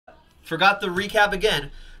Forgot the recap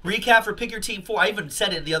again. Recap for Pick Your Team 4. I even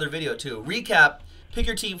said it in the other video too. Recap, Pick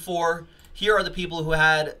Your Team 4. Here are the people who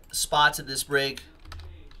had spots in this break.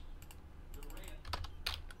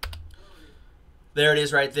 There it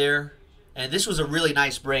is right there. And this was a really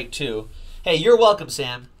nice break too. Hey, you're welcome,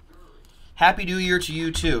 Sam. Happy New Year to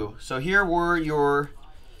you too. So here were your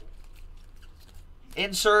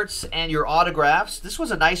inserts and your autographs. This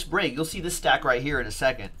was a nice break. You'll see this stack right here in a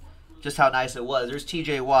second. Just how nice it was. There's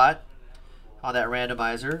TJ Watt on that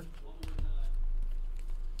randomizer.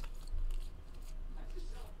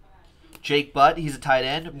 Jake Butt, he's a tight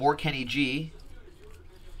end. More Kenny G.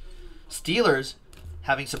 Steelers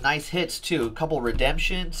having some nice hits too. A couple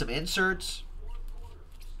redemption, some inserts.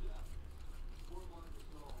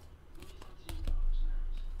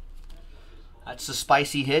 That's a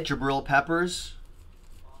spicy hit, Jabril Peppers.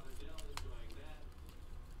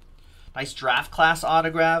 Nice draft class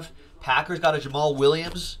autograph. Packers got a Jamal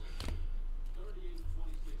Williams.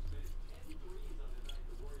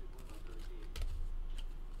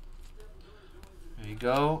 There you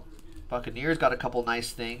go. Buccaneers got a couple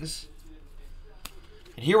nice things.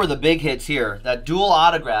 And here were the big hits here. That dual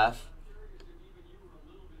autograph.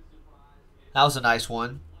 That was a nice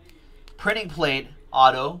one. Printing plate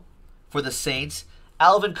auto for the Saints.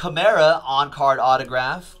 Alvin Kamara on-card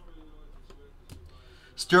autograph.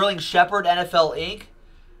 Sterling Shepard NFL ink.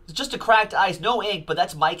 It's just a cracked ice. No ink, but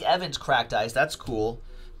that's Mike Evans cracked ice. That's cool.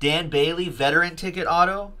 Dan Bailey veteran ticket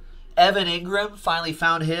auto. Evan Ingram, finally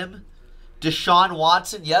found him. Deshaun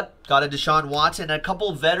Watson, yep, got a Deshaun Watson. And a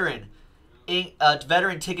couple veteran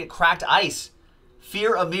ticket cracked ice.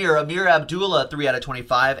 Amir Abdullah, 3 out of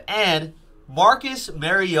 25. And Marcus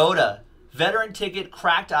Mariota, veteran ticket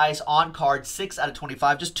cracked ice on card, 6 out of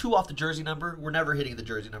 25. Just 2 off the jersey number. We're never hitting the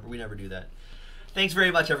jersey number. We never do that. Thanks very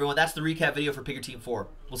much, everyone. That's the recap video for Pick Your Team 4.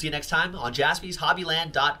 We'll see you next time on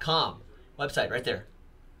JaspysHobbyland.com. Website right there.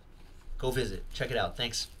 Go visit. Check it out.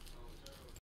 Thanks.